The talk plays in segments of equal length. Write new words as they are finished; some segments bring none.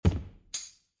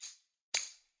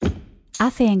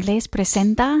Hace Inglés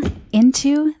presenta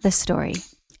Into the Story,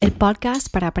 el podcast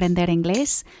para aprender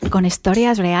inglés con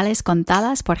historias reales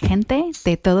contadas por gente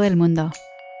de todo el mundo.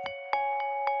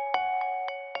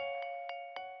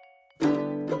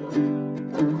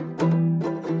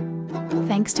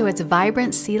 Thanks to its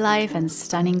vibrant sea life and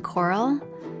stunning coral,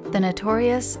 the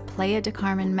notorious Playa del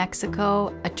Carmen,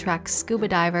 Mexico attracts scuba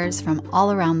divers from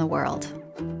all around the world.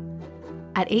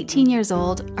 At 18 years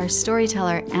old, our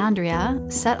storyteller Andrea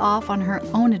set off on her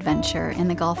own adventure in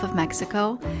the Gulf of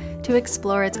Mexico to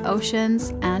explore its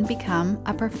oceans and become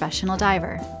a professional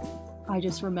diver. I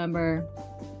just remember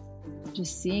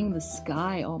just seeing the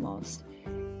sky almost.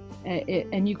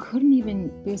 And you couldn't even,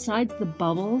 besides the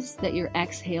bubbles that you're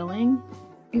exhaling,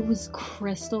 it was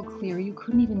crystal clear. You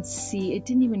couldn't even see. It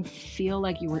didn't even feel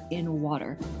like you were in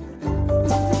water.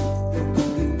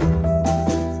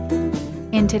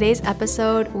 In today's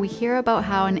episode, we hear about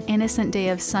how an innocent day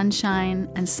of sunshine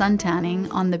and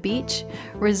suntanning on the beach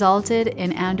resulted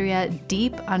in Andrea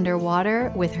deep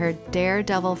underwater with her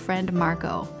daredevil friend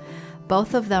Marco,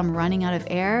 both of them running out of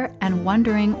air and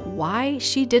wondering why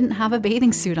she didn't have a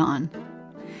bathing suit on.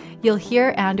 You'll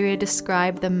hear Andrea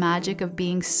describe the magic of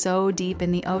being so deep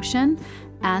in the ocean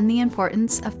and the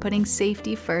importance of putting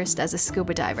safety first as a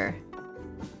scuba diver.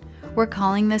 We're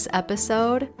calling this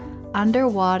episode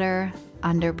Underwater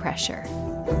Under Pressure.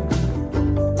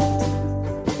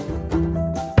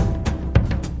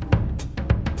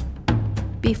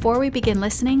 Before we begin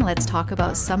listening, let's talk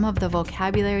about some of the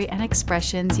vocabulary and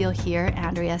expressions you'll hear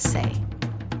Andrea say.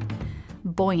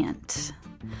 Buoyant.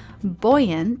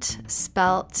 Buoyant,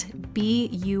 spelt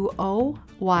B-U-O-Y-A-N-T,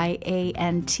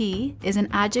 is an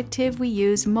adjective we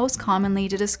use most commonly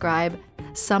to describe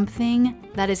something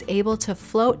that is able to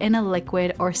float in a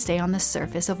liquid or stay on the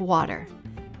surface of water.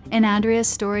 In Andrea's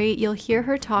story, you'll hear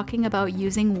her talking about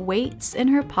using weights in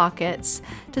her pockets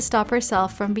to stop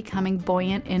herself from becoming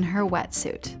buoyant in her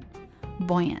wetsuit.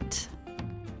 Buoyant.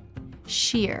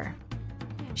 Sheer.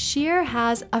 Sheer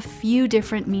has a few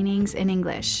different meanings in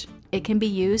English. It can be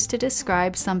used to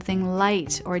describe something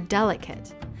light or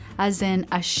delicate, as in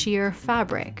a sheer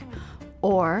fabric,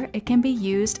 or it can be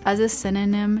used as a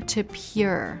synonym to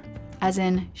pure, as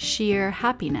in sheer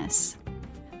happiness.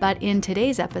 But in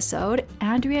today's episode,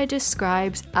 Andrea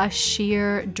describes a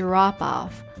sheer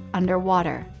drop-off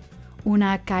underwater,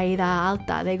 una caída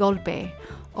alta de golpe,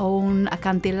 o un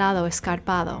acantilado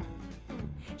escarpado.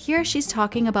 Here she's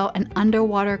talking about an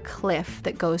underwater cliff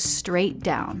that goes straight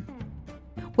down.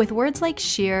 With words like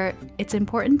sheer, it's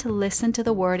important to listen to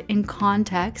the word in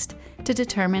context to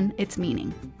determine its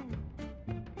meaning.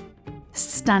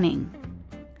 Stunning.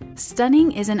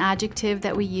 Stunning is an adjective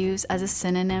that we use as a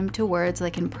synonym to words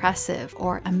like impressive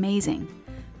or amazing.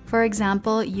 For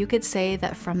example, you could say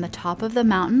that from the top of the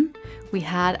mountain, we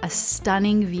had a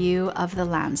stunning view of the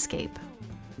landscape.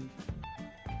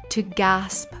 To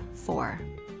gasp for.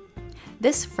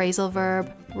 This phrasal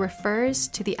verb refers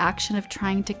to the action of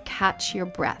trying to catch your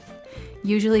breath,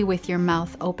 usually with your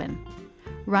mouth open.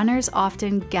 Runners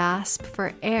often gasp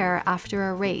for air after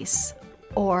a race.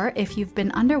 Or if you've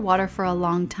been underwater for a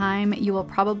long time, you will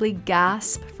probably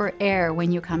gasp for air when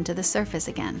you come to the surface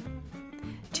again.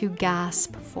 To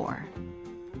gasp for.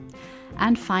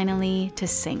 And finally, to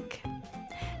sink.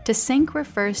 To sink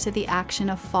refers to the action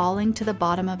of falling to the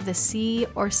bottom of the sea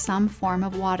or some form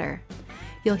of water.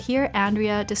 You'll hear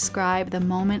Andrea describe the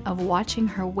moment of watching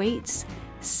her weights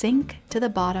sink to the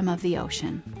bottom of the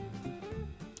ocean.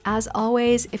 As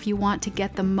always, if you want to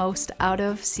get the most out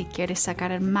of Si quieres sacar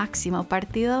el máximo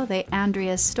partido de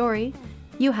Andrea's story,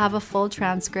 you have a full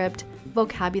transcript,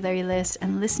 vocabulary list,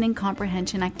 and listening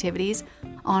comprehension activities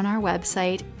on our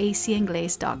website,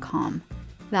 acingles.com.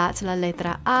 That's la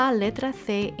letra A, letra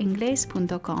C,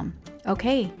 ingles.com.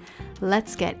 Okay,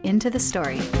 let's get into the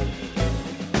story.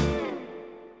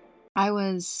 I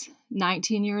was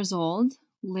 19 years old,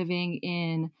 living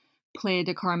in Playa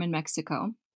del Carmen,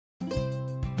 Mexico.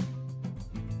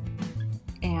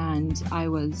 And I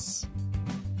was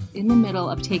in the middle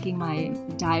of taking my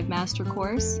Dive Master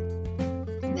course.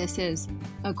 This is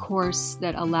a course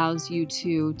that allows you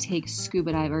to take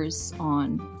scuba divers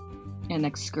on an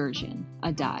excursion,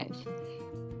 a dive.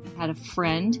 I had a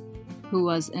friend who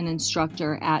was an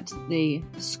instructor at the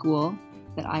school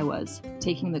that I was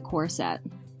taking the course at.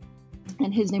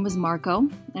 And his name was Marco,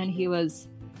 and he was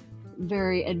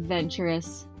very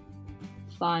adventurous,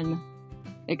 fun,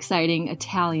 exciting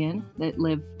Italian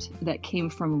that came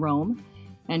from Rome,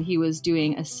 and he was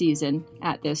doing a season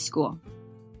at this school.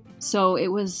 So it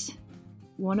was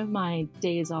one of my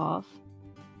days off,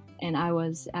 and I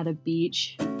was at a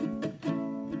beach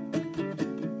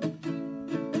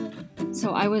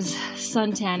So I was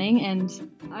sun tanning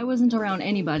and I wasn't around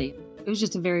anybody. It was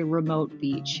just a very remote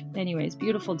beach. Anyways,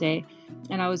 beautiful day.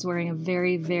 And I was wearing a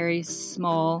very, very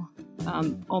small,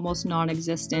 almost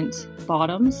non-existent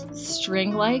bottoms,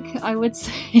 string-like, I would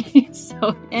say.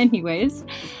 So anyways,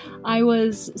 I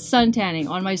was sun tanning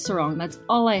on my sarong. That's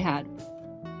all I had.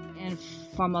 And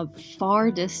from a far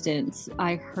distance,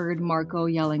 I heard Marco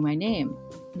yelling my name.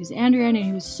 He was Andrea, and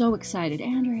he was so excited.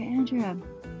 Andrea,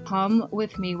 come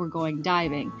with me. We're going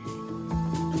diving.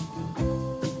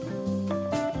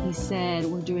 He said,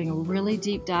 we're doing a really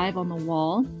deep dive on the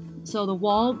wall. So the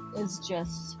wall is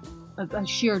just a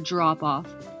sheer drop off,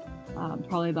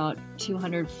 probably about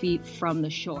 200 feet from the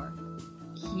shore.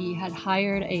 He had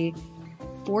hired a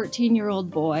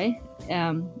 14-year-old boy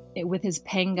with his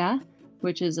penga,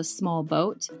 which is a small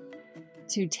boat,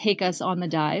 to take us on the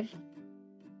dive.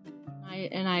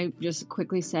 I just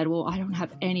quickly said, well, I don't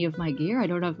have any of my gear. I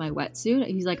don't have my wetsuit.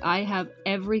 He's like, I have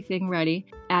everything ready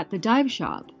at the dive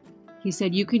shop. He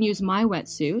said, you can use my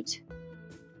wetsuit.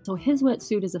 So his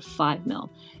wetsuit is a 5 mil,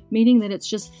 meaning that it's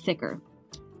just thicker.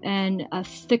 And a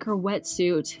thicker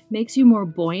wetsuit makes you more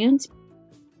buoyant.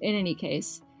 In any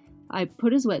case, I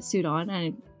put his wetsuit on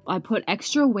and I put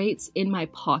extra weights in my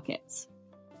pockets.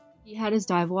 He had his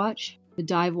dive watch. The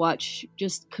dive watch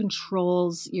just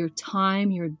controls your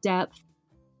time, your depth.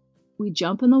 We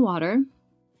jump in the water.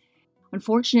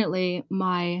 Unfortunately,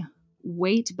 my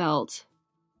weight belt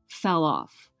fell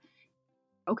off.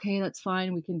 Okay, that's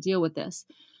fine. We can deal with this.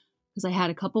 Because I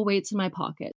had a couple weights in my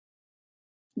pocket.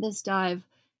 This dive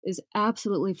is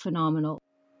absolutely phenomenal.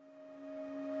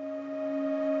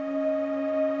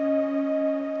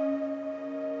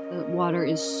 The water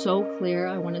is so clear.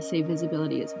 I want to say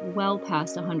visibility is well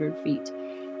past 100 feet.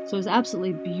 So it's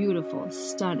absolutely beautiful,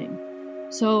 stunning.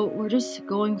 So we're just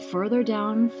going further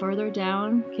down,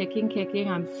 kicking.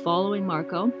 I'm following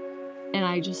Marco. And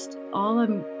I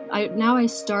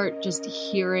start just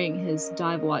hearing his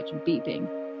dive watch beeping.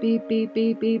 Beep, beep,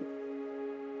 beep, beep.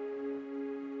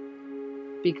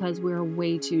 Because we're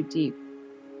way too deep.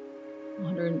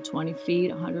 120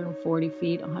 feet, 140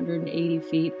 feet, 180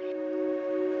 feet.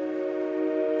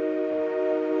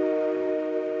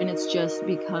 And it's just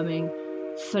becoming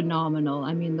phenomenal.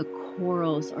 I mean, the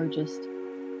corals are just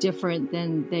different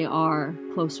than they are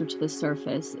closer to the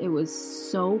surface. It was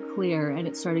so clear and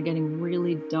it started getting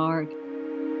really dark.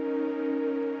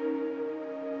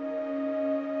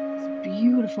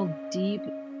 Beautiful, deep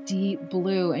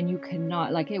blue, and you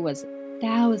cannot, like, it was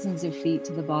thousands of feet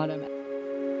to the bottom.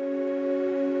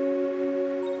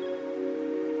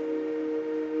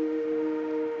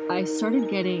 I started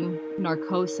getting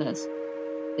narcosis.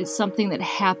 It's something that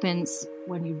happens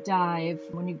when you dive,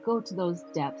 when you go to those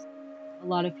depths. A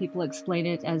lot of people explain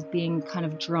it as being kind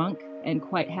of drunk and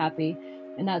quite happy,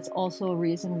 and that's also a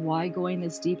reason why going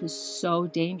this deep is so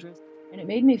dangerous. And it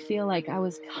made me feel like I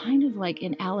was kind of like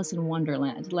in Alice in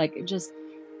Wonderland, like just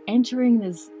entering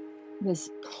this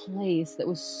place that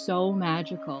was so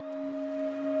magical.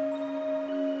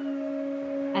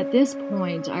 At this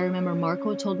point, I remember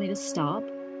Marco told me to stop,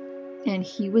 and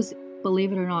he was,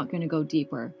 believe it or not, going to go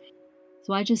deeper.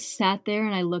 So I just sat there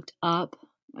and I looked up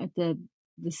at the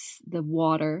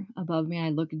water above me. I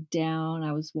looked down.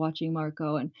 I was watching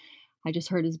Marco, and I just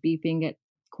heard his beeping get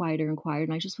quieter and quieter,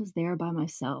 and I just was there by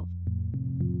myself.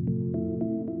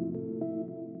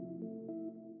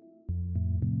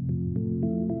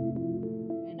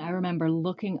 And I remember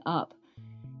looking up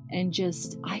and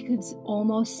just, I could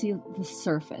almost see the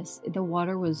surface. The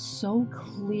water was so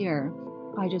clear.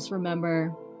 I just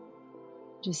remember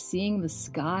just seeing the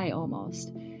sky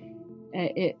almost.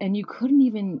 And you couldn't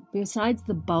even, besides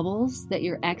the bubbles that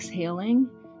you're exhaling,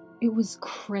 it was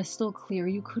crystal clear.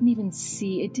 You couldn't even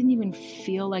see. It didn't even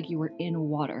feel like you were in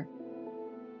water.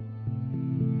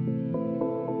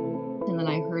 And then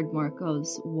I heard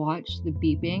Marco's watch, the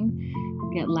beeping,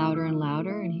 get louder and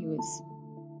louder, and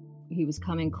he was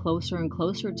coming closer and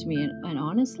closer to me. And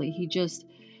honestly, he just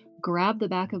grabbed the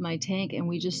back of my tank and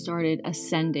we just started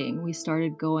ascending. We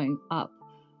started going up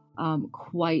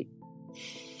quite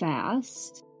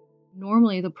fast.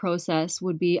 Normally the process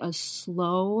would be a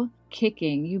slow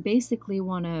kicking. You basically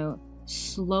want to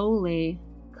slowly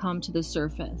come to the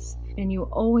surface, and you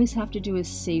always have to do a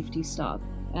safety stop.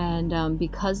 And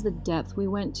because the depth we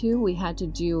went to, we had to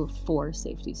do 4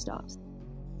 safety stops.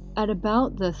 At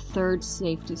about the 3rd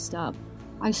safety stop,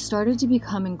 I started to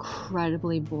become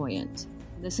incredibly buoyant.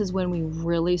 This is when we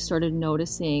really started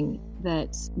noticing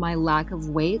that my lack of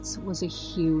weights was a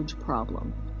huge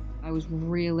problem. I was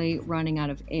really running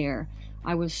out of air.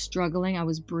 I was struggling. I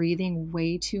was breathing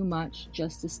way too much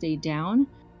just to stay down.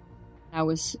 I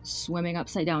was swimming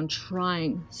upside down,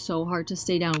 trying so hard to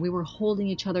stay down. We were holding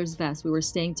each other's vests. We were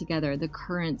staying together. The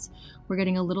currents were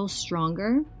getting a little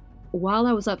stronger. While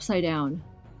I was upside down,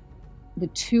 the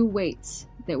 2 weights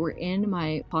that were in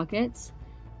my pockets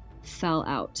fell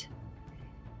out.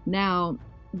 Now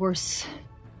we're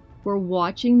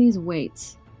watching these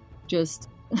weights just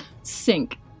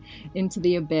sink into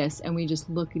the abyss, and we just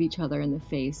look at each other in the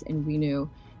face, and we knew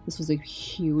this was a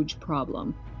huge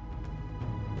problem.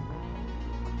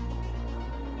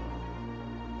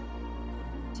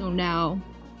 So now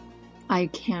I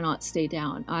cannot stay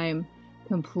down. I'm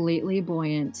completely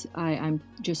buoyant. I'm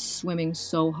just swimming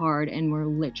so hard, and we're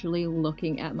literally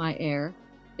looking at my air.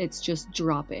 It's just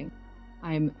dropping.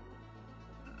 I'm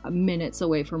minutes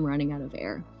away from running out of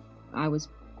air. I was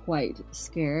quite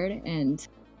scared, and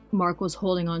Mark was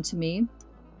holding on to me,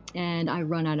 and I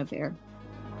run out of air.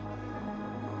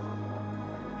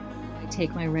 I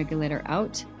take my regulator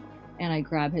out, and I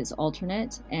grab his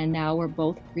alternate, and now we're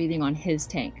both breathing on his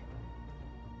tank.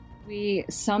 We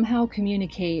somehow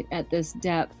communicate at this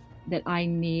depth that I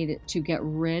need to get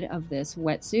rid of this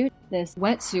wetsuit. This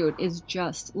wetsuit is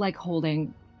just like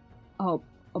holding a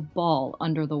ball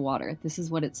under the water. This is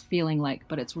what it's feeling like,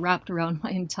 but it's wrapped around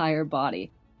my entire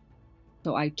body.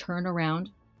 So I turn around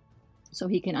so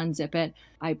he can unzip it.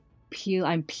 I'm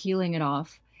peeling it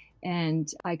off, and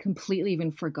I completely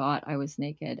even forgot I was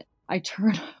naked.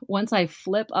 Once I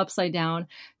flip upside down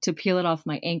to peel it off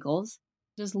my ankles,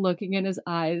 just looking in his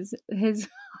eyes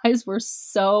were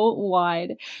so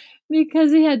wide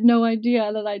because he had no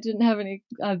idea that I didn't have any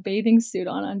bathing suit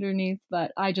on underneath.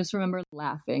 But I just remember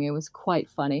laughing. It was quite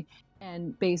funny.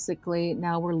 And basically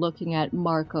now we're looking at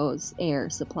Marco's air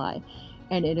supply,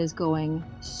 and it is going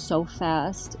so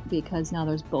fast because now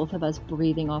there's both of us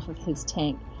breathing off of his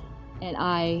tank. And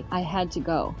I had to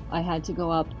go. I had to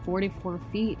go up 44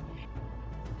 feet.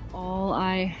 All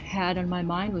I had on my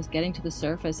mind was getting to the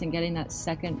surface and getting that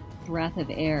second breath of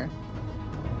air.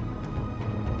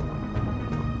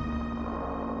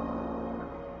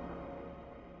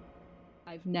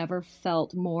 I've never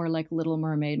felt more like Little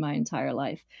Mermaid my entire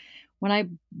life. When I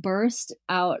burst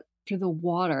out through the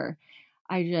water,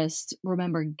 I just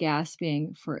remember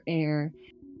gasping for air.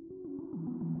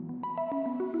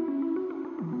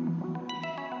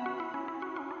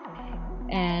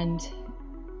 And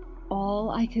all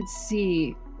I could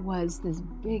see was this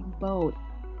big boat.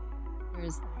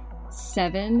 There's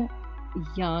 7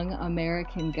 young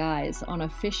American guys on a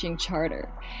fishing charter,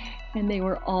 and they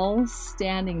were all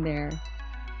standing there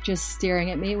just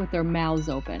staring at me with their mouths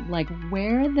open. Like,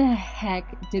 where the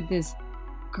heck did this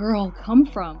girl come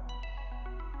from?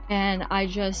 And I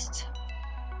just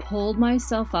pulled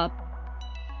myself up,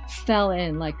 fell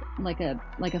in like a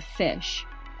fish,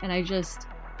 and I just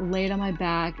laid on my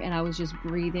back, and I was just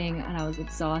breathing, and I was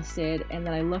exhausted. And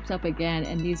then I looked up again,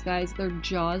 and these guys, their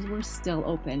jaws were still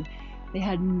open. They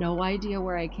had no idea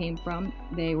where I came from.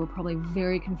 They were probably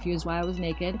very confused why I was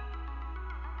naked.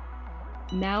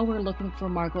 Now we're looking for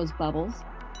Marco's bubbles.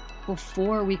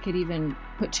 Before we could even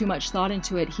put too much thought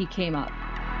into it, he came up.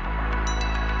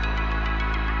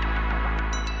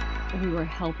 We were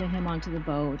helping him onto the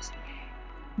boat.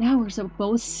 Now we're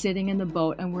both sitting in the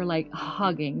boat, and we're like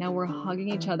hugging. Now we're hugging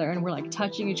each other, and we're like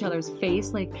touching each other's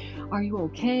face. Like, are you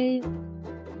okay?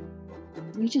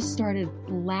 We just started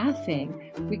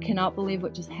laughing. We cannot believe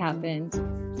what just happened.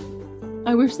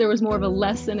 I wish there was more of a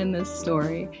lesson in this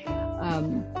story.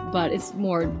 But it's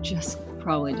more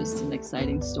probably just an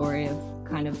exciting story of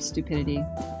kind of stupidity.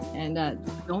 And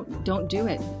don't do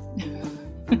it.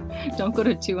 Don't go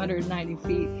to 290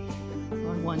 feet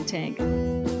on one tank.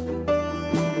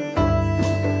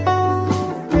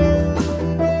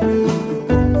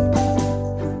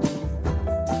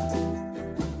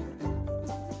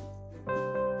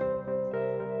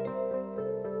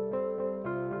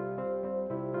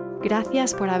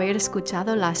 Gracias por haber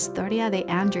escuchado la historia de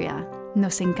Andrea.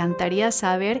 Nos encantaría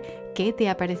saber qué te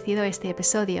ha parecido este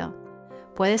episodio.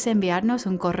 Puedes enviarnos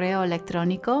un correo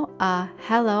electrónico a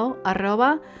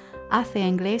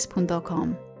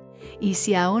hello@aceingles.com. Y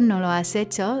si aún no lo has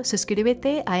hecho,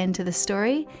 suscríbete a Into the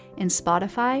Story en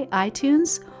Spotify,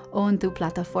 iTunes o en tu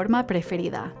plataforma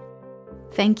preferida.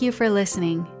 Thank you for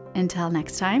listening. Until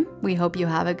next time, we hope you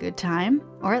have a good time,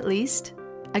 or at least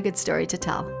a good story to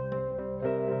tell.